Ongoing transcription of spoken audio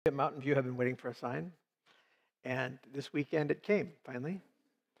At Mountain View have been waiting for a sign, and this weekend it came, finally.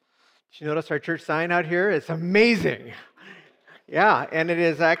 Did you notice our church sign out here? It's amazing. Yeah, and it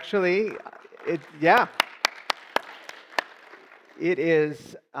is actually, yeah, it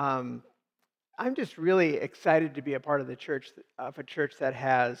is. I'm just really excited to be a part of the church, of a church that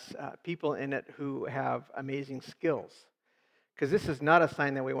has people in it who have amazing skills. Because this is not a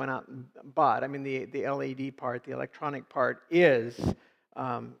sign that we went out and bought. I mean, the LED part, the electronic part is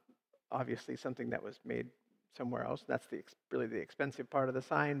obviously something that was made somewhere else. That's really the expensive part of the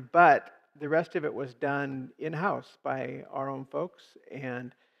sign. But the rest of it was done in-house by our own folks.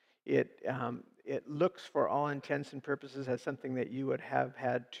 And it looks, for all intents and purposes, as something that you would have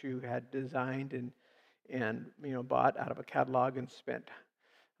had designed and bought out of a catalog and spent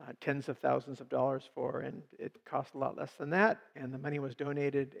tens of thousands of dollars for, and it cost a lot less than that, and the money was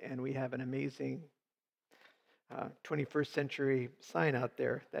donated, and we have an amazing 21st century sign out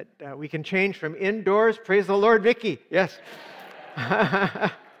there that we can change from indoors. Praise the Lord, Vicky. Yes.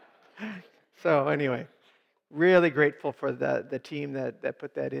 So anyway, really grateful for the team that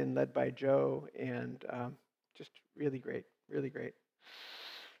put that in, led by Joe, and just really great, really great.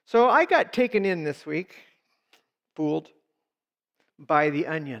 So I got taken in this week, fooled by The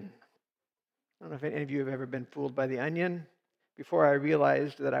Onion. I don't know if any of you have ever been fooled by The Onion. Before I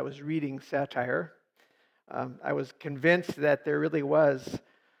realized that I was reading satire, I was convinced that there really was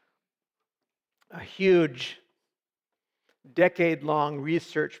a huge, decade-long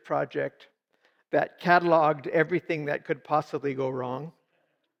research project that cataloged everything that could possibly go wrong.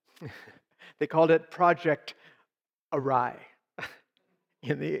 They called it Project Awry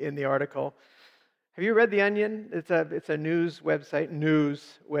in the article. Have you read The Onion? It's a news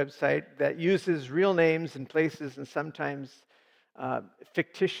website that uses real names and places and sometimes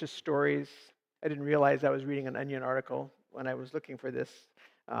fictitious stories. I didn't realize I was reading an Onion article when I was looking for this.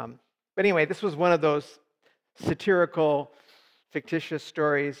 But anyway, this was one of those satirical, fictitious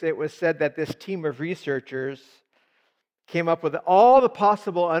stories. It was said that this team of researchers came up with all the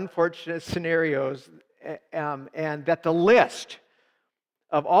possible unfortunate scenarios, and that the list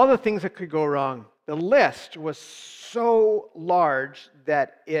of all the things that could go wrong, the list was so large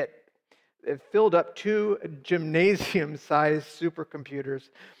that it filled up 2 gymnasium-sized supercomputers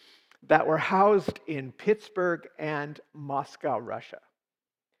that were housed in Pittsburgh and Moscow, Russia,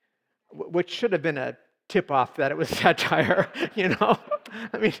 which should have been a tip-off that it was satire,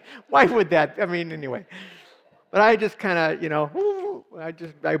 I mean, why would that? I mean, anyway. But I just kind of,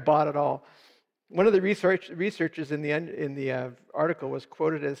 I bought it all. One of the researchers in the article was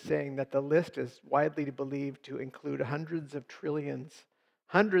quoted as saying that the list is widely believed to include hundreds of trillions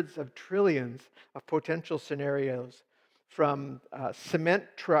of potential scenarios, from a cement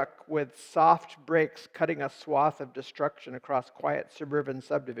truck with soft brakes cutting a swath of destruction across quiet suburban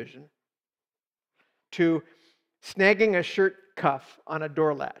subdivision, to snagging a shirt cuff on a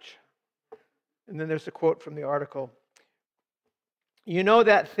door latch. And then there's a quote from the article. You know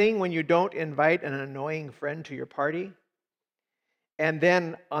that thing when you don't invite an annoying friend to your party, and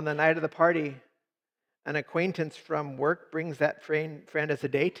then on the night of the party, an acquaintance from work brings that friend as a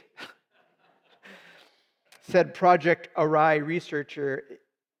date? Said Project Awry researcher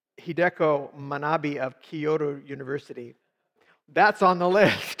Hideko Manabe of Kyoto University. That's on the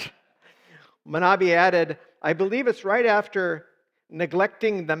list. Manabe added, I believe it's right after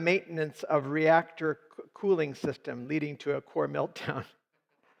neglecting the maintenance of reactor cooling system, leading to a core meltdown.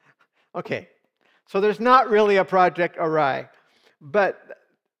 Okay, so there's not really a Project Awry, but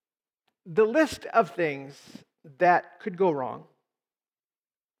the list of things that could go wrong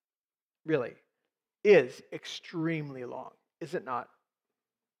really is extremely long, is it not?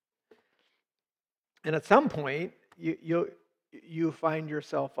 And at some point, you find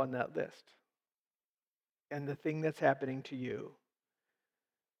yourself on that list. And the thing that's happening to you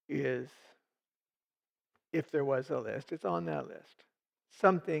is, if there was a list, it's on that list.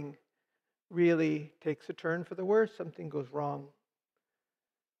 Something really takes a turn for the worse. Something goes wrong.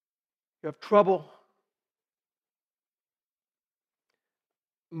 You have trouble.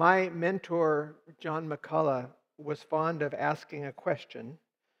 My mentor, John McCullough, was fond of asking a question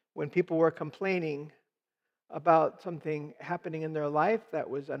when people were complaining about something happening in their life that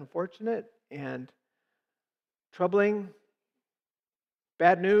was unfortunate and troubling,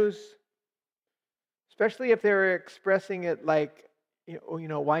 bad news, especially if they were expressing it like,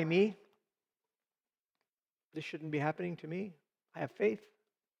 why me? This shouldn't be happening to me. I have faith.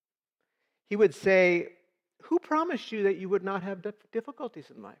 He would say, who promised you that you would not have difficulties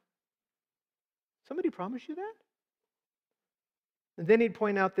in life? Somebody promised you that? And then he'd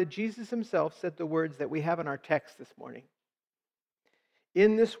point out that Jesus himself said the words that we have in our text this morning.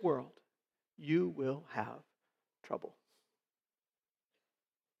 In this world, you will have trouble.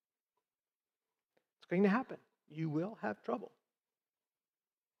 It's going to happen. You will have trouble.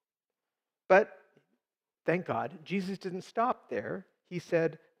 But thank God, Jesus didn't stop there. He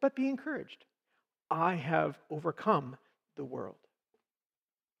said, but be encouraged. I have overcome the world.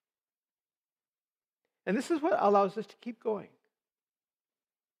 And this is what allows us to keep going.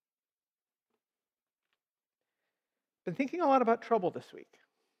 Been thinking a lot about trouble this week.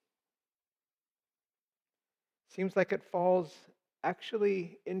 Seems like it falls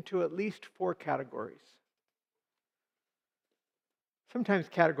actually into at least 4 categories. Sometimes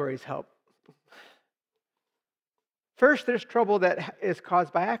categories help. First, there's trouble that is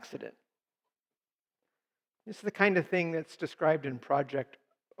caused by accident. This is the kind of thing that's described in Project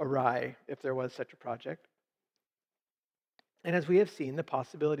Awry, if there was such a project. And as we have seen, the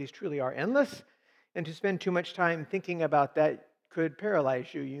possibilities truly are endless, and to spend too much time thinking about that could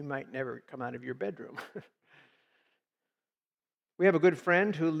paralyze you. You might never come out of your bedroom. We have a good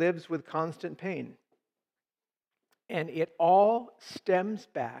friend who lives with constant pain. And it all stems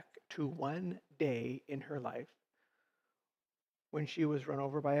back to one day in her life when she was run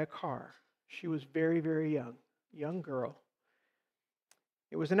over by a car. She was very, very young girl.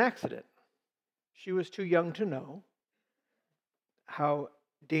 It was an accident. She was too young to know how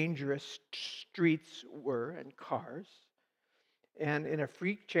dangerous streets were and cars. And in a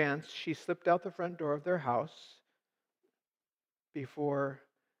freak chance, she slipped out the front door of their house before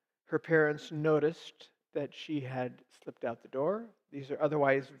her parents noticed that she had slipped out the door. These are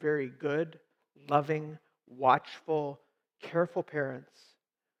otherwise very good, loving, watchful, careful parents.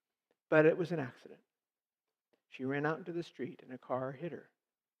 But it was an accident. She ran out into the street and a car hit her.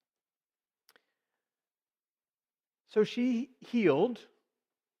 So she healed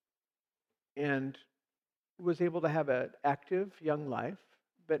and was able to have an active young life,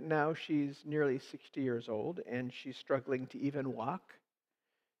 but now she's nearly 60 years old and she's struggling to even walk.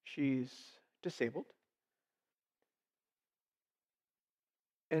 She's disabled.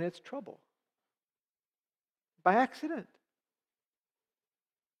 And it's trouble. By accident.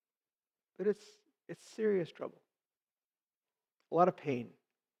 But it's serious trouble. A lot of pain.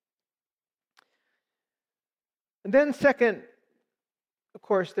 And then second, of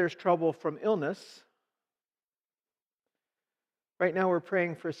course, there's trouble from illness. Right now we're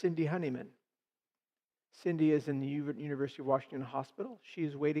praying for Cindy Honeyman. Cindy is in the University of Washington Hospital.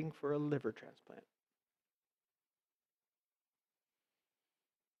 She's waiting for a liver transplant.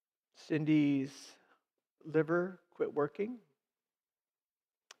 Cindy's liver quit working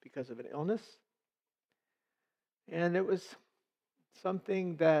because of an illness. And it was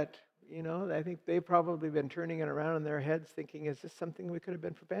something that, I think they've probably been turning it around in their heads thinking, is this something we could have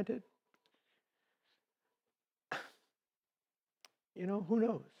been prevented? Who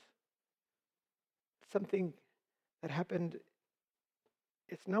knows? Something that happened,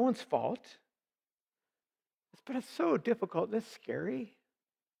 it's no one's fault. But it's so difficult and it's scary.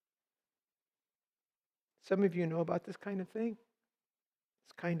 Some of you know about this kind of thing.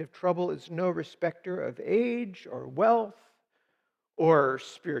 This kind of trouble is no respecter of age or wealth or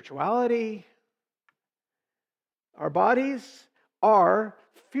spirituality. Our bodies are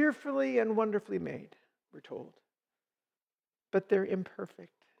fearfully and wonderfully made, we're told. But they're imperfect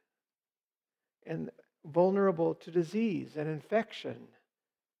and vulnerable to disease and infection,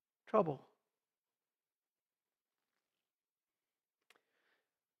 trouble.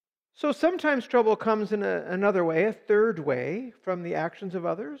 So sometimes trouble comes in another way, a third way, from the actions of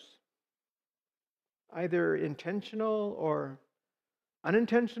others, either intentional or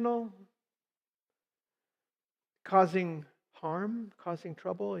unintentional, causing harm, causing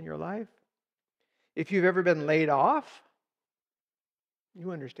trouble in your life. If you've ever been laid off,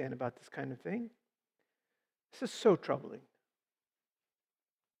 you understand about this kind of thing. This is so troubling.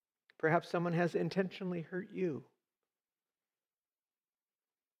 Perhaps someone has intentionally hurt you.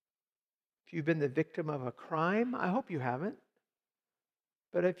 If you've been the victim of a crime, I hope you haven't.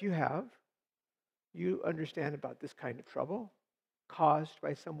 But if you have, you understand about this kind of trouble caused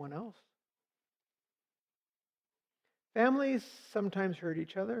by someone else. Families sometimes hurt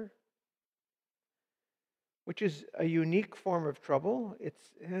each other, which is a unique form of trouble. It's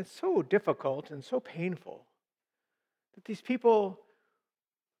so difficult and so painful that these people,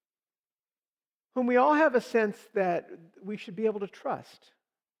 whom we all have a sense that we should be able to trust,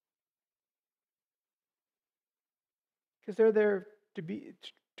 because they're there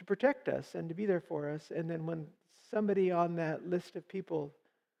to protect us and to be there for us. And then when somebody on that list of people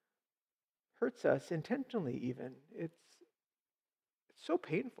hurts us intentionally, even it's so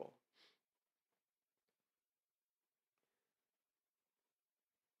painful.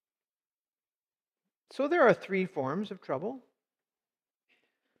 So there are three forms of trouble.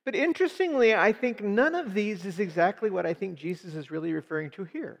 But interestingly, I think none of these is exactly what I think Jesus is really referring to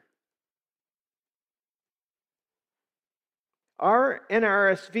here. Our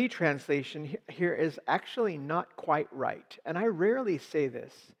NRSV translation here is actually not quite right. And I rarely say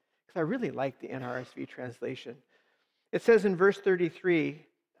this because I really like the NRSV translation. It says in verse 33,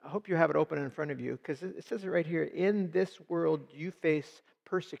 I hope you have it open in front of you because it says it right here, in this world you face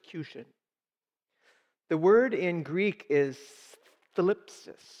persecution. The word in Greek is thlipsis.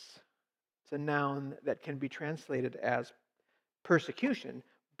 It's a noun that can be translated as persecution,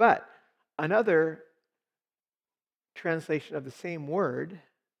 but another translation of the same word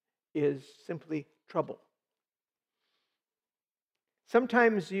is simply trouble.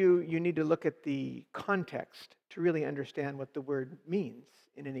 Sometimes you need to look at the context to really understand what the word means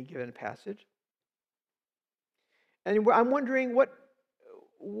in any given passage. And I'm wondering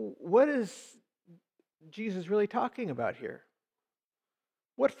what is Jesus really talking about here?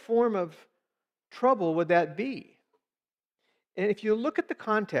 What form of trouble would that be? And if you look at the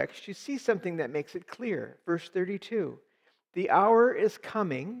context, you see something that makes it clear. Verse 32, the hour is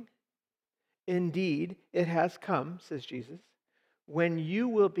coming, indeed it has come, says Jesus, when you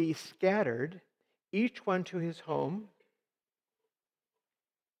will be scattered, each one to his home,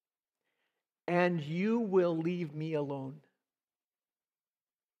 and you will leave me alone.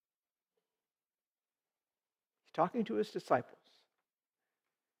 He's talking to his disciples.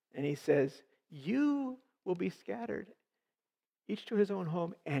 And he says, you will be scattered, each to his own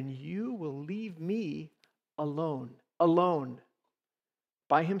home, and you will leave me alone,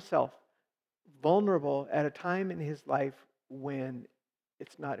 by himself, vulnerable at a time in his life when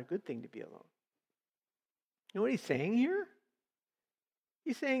it's not a good thing to be alone. You know what he's saying here?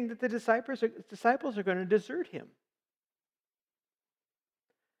 He's saying that the disciples are going to desert him,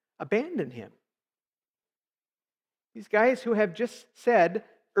 abandon him. These guys who have just said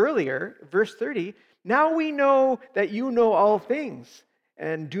earlier, verse 30, now we know that you know all things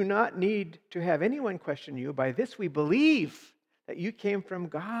and do not need to have anyone question you. By this we believe that you came from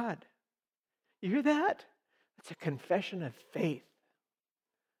God. You hear that? That's a confession of faith.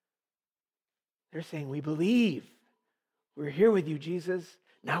 They're saying, we believe. We're here with you, Jesus.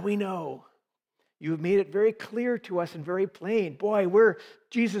 Now we know. You've made it very clear to us and very plain. Boy, we're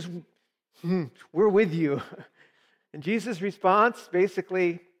with you. And Jesus' response,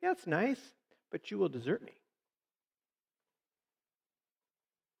 basically, yeah, it's nice, but you will desert me.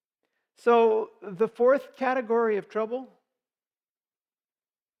 So the fourth category of trouble, you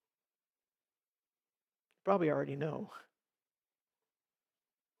probably already know.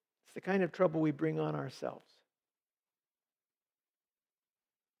 It's the kind of trouble we bring on ourselves.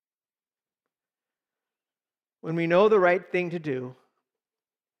 When we know the right thing to do,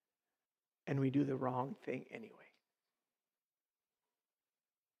 and we do the wrong thing anyway.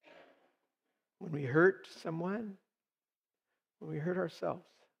 When we hurt someone, when we hurt ourselves,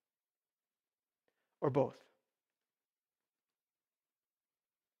 or both.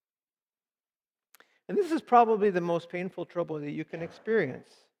 And this is probably the most painful trouble that you can experience,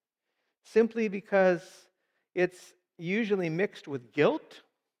 simply because it's usually mixed with guilt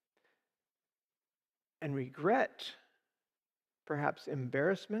and regret, perhaps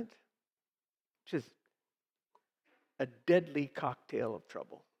embarrassment, which is a deadly cocktail of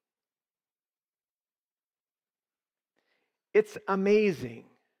trouble. It's amazing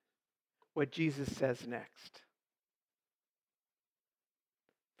what Jesus says next.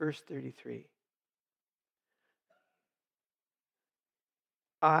 Verse 33.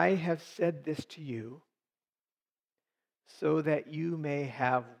 I have said this to you so that you may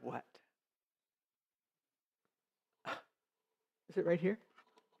have what? Is it right here?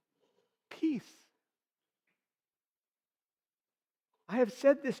 Peace. I have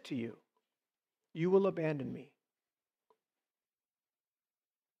said this to you. You will abandon me.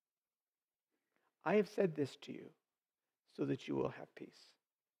 I have said this to you so that you will have peace.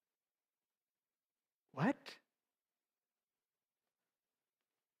 What?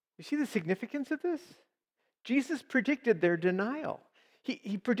 You see the significance of this? Jesus predicted their denial.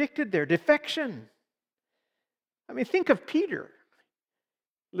 He predicted their defection. I mean, think of Peter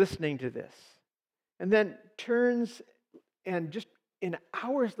listening to this and then turns and just in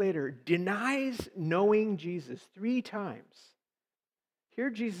hours later denies knowing Jesus 3 times.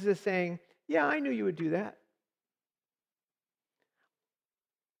 Here Jesus is saying, yeah, I knew you would do that.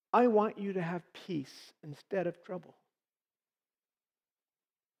 I want you to have peace instead of trouble.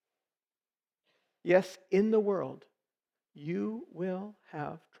 Yes, in the world, you will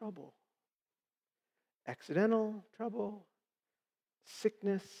have trouble. Accidental trouble,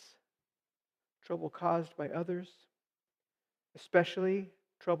 sickness, trouble caused by others, especially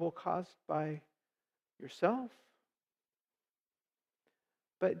trouble caused by yourself.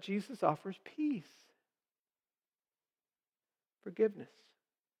 But Jesus offers peace, forgiveness,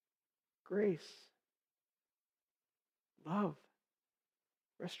 grace, love,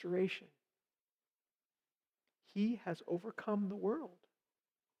 restoration. He has overcome the world.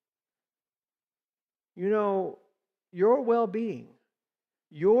 You know, your well-being,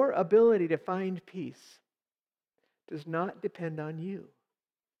 your ability to find peace does not depend on you.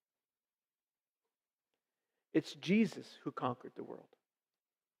 It's Jesus who conquered the world.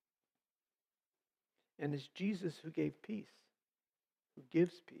 And it's Jesus who gave peace, who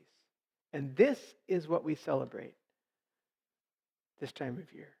gives peace. And this is what we celebrate this time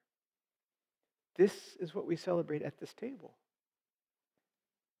of year. This is what we celebrate at this table.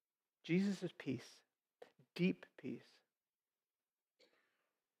 Jesus' peace, deep peace.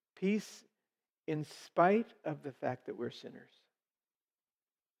 Peace in spite of the fact that we're sinners.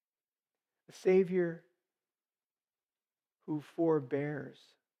 A Savior who forbears,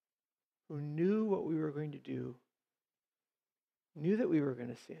 who knew what we were going to do, knew that we were going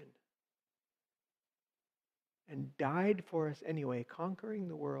to sin, and died for us anyway, conquering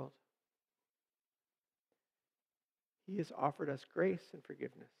the world. He has offered us grace and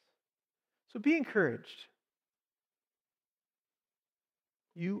forgiveness. So be encouraged.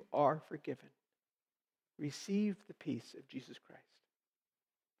 You are forgiven. Receive the peace of Jesus Christ.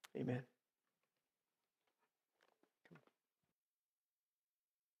 Amen.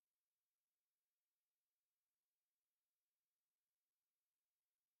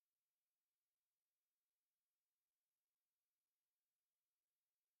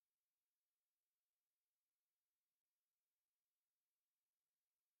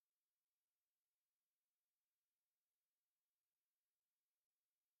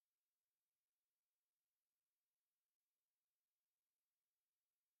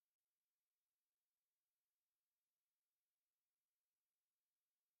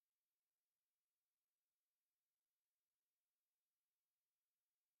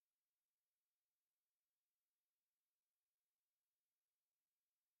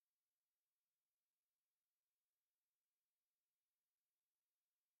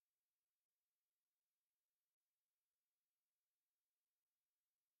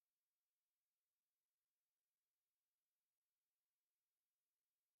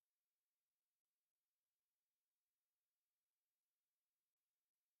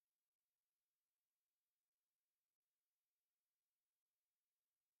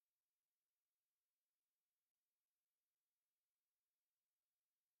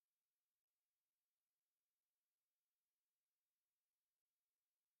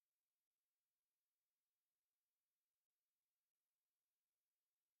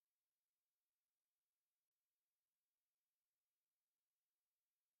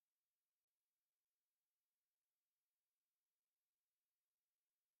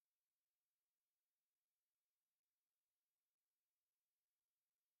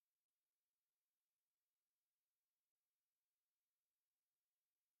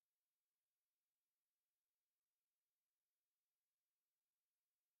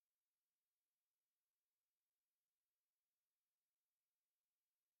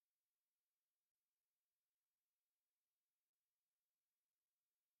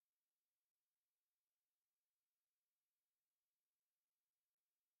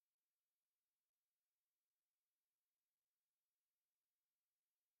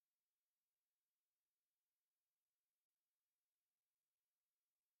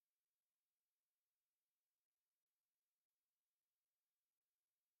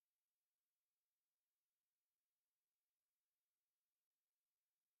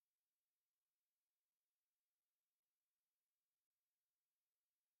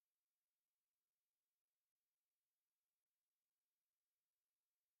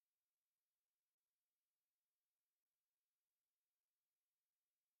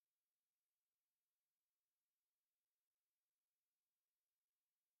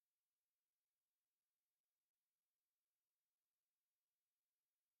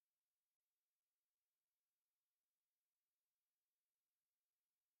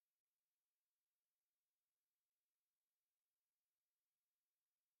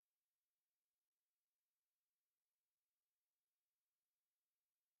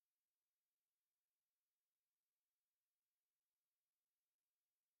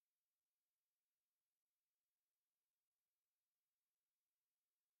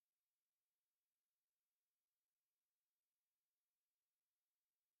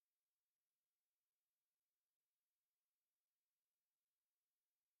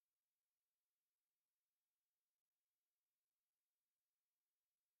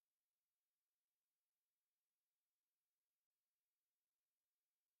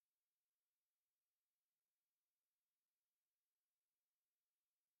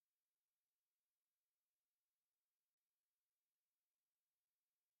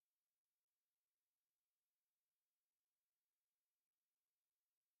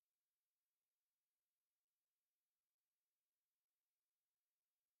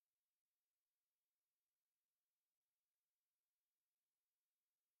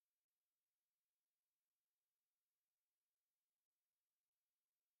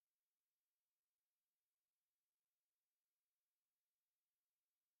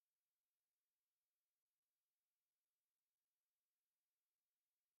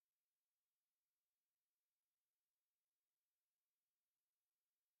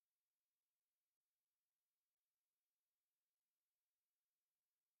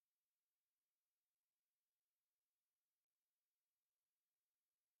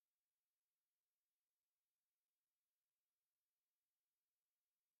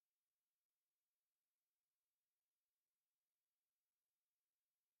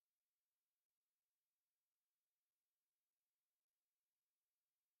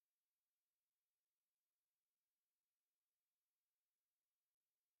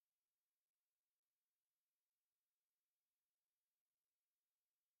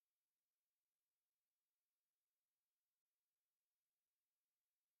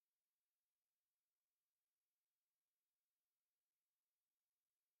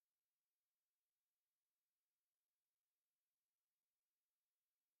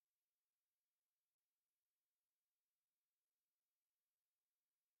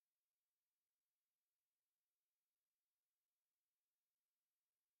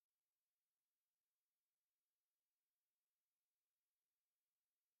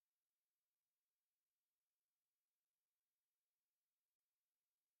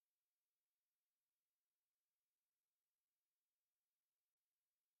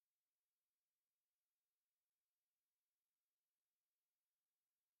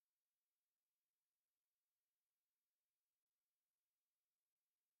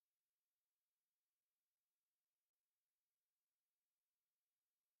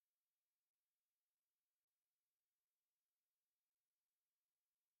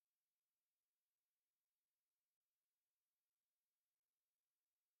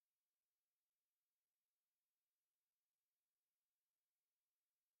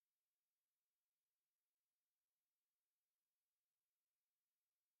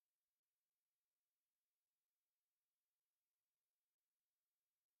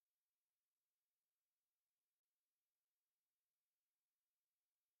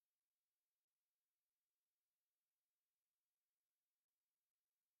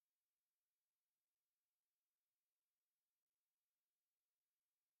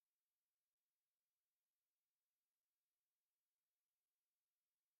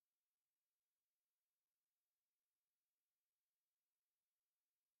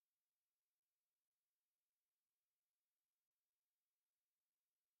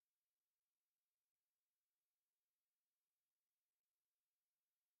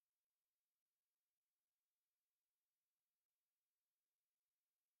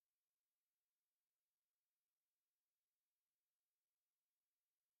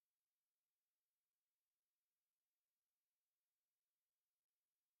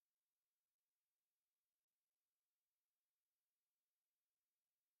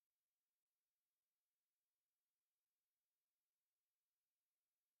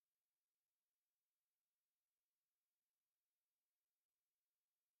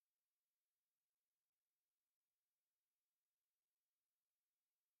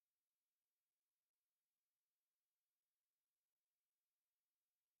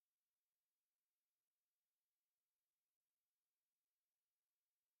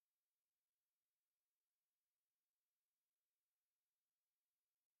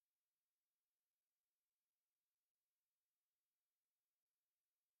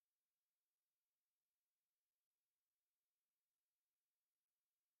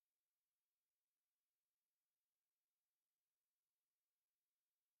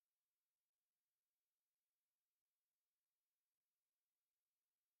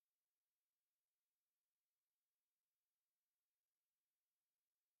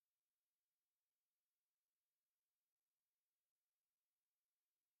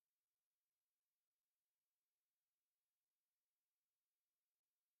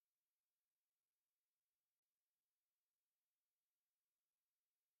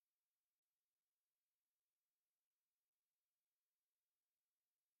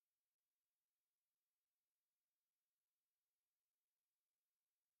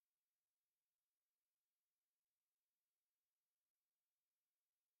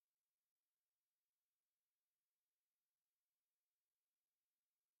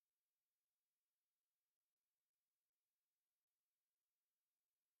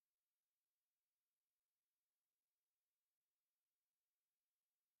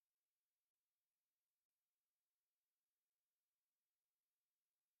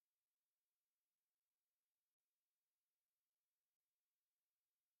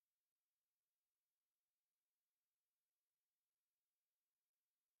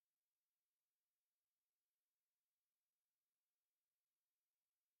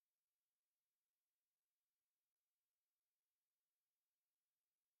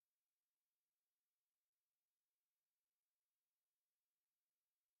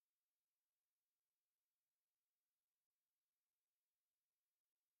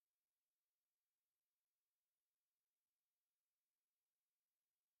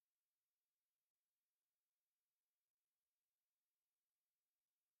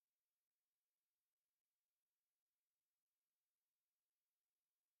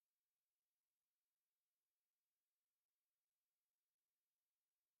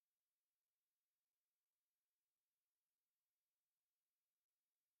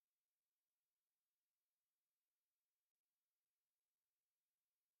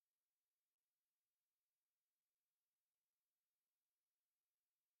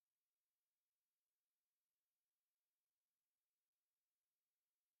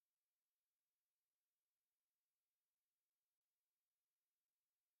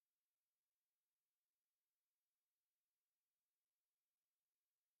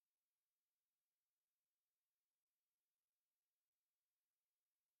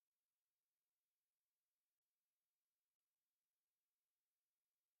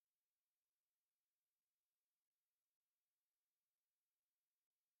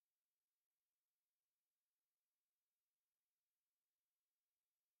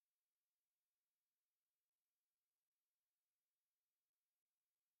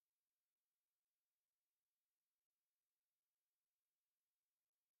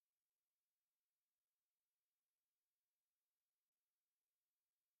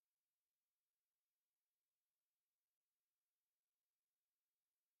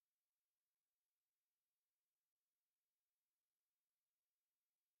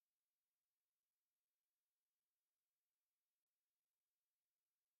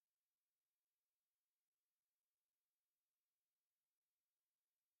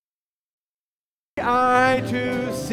 eye to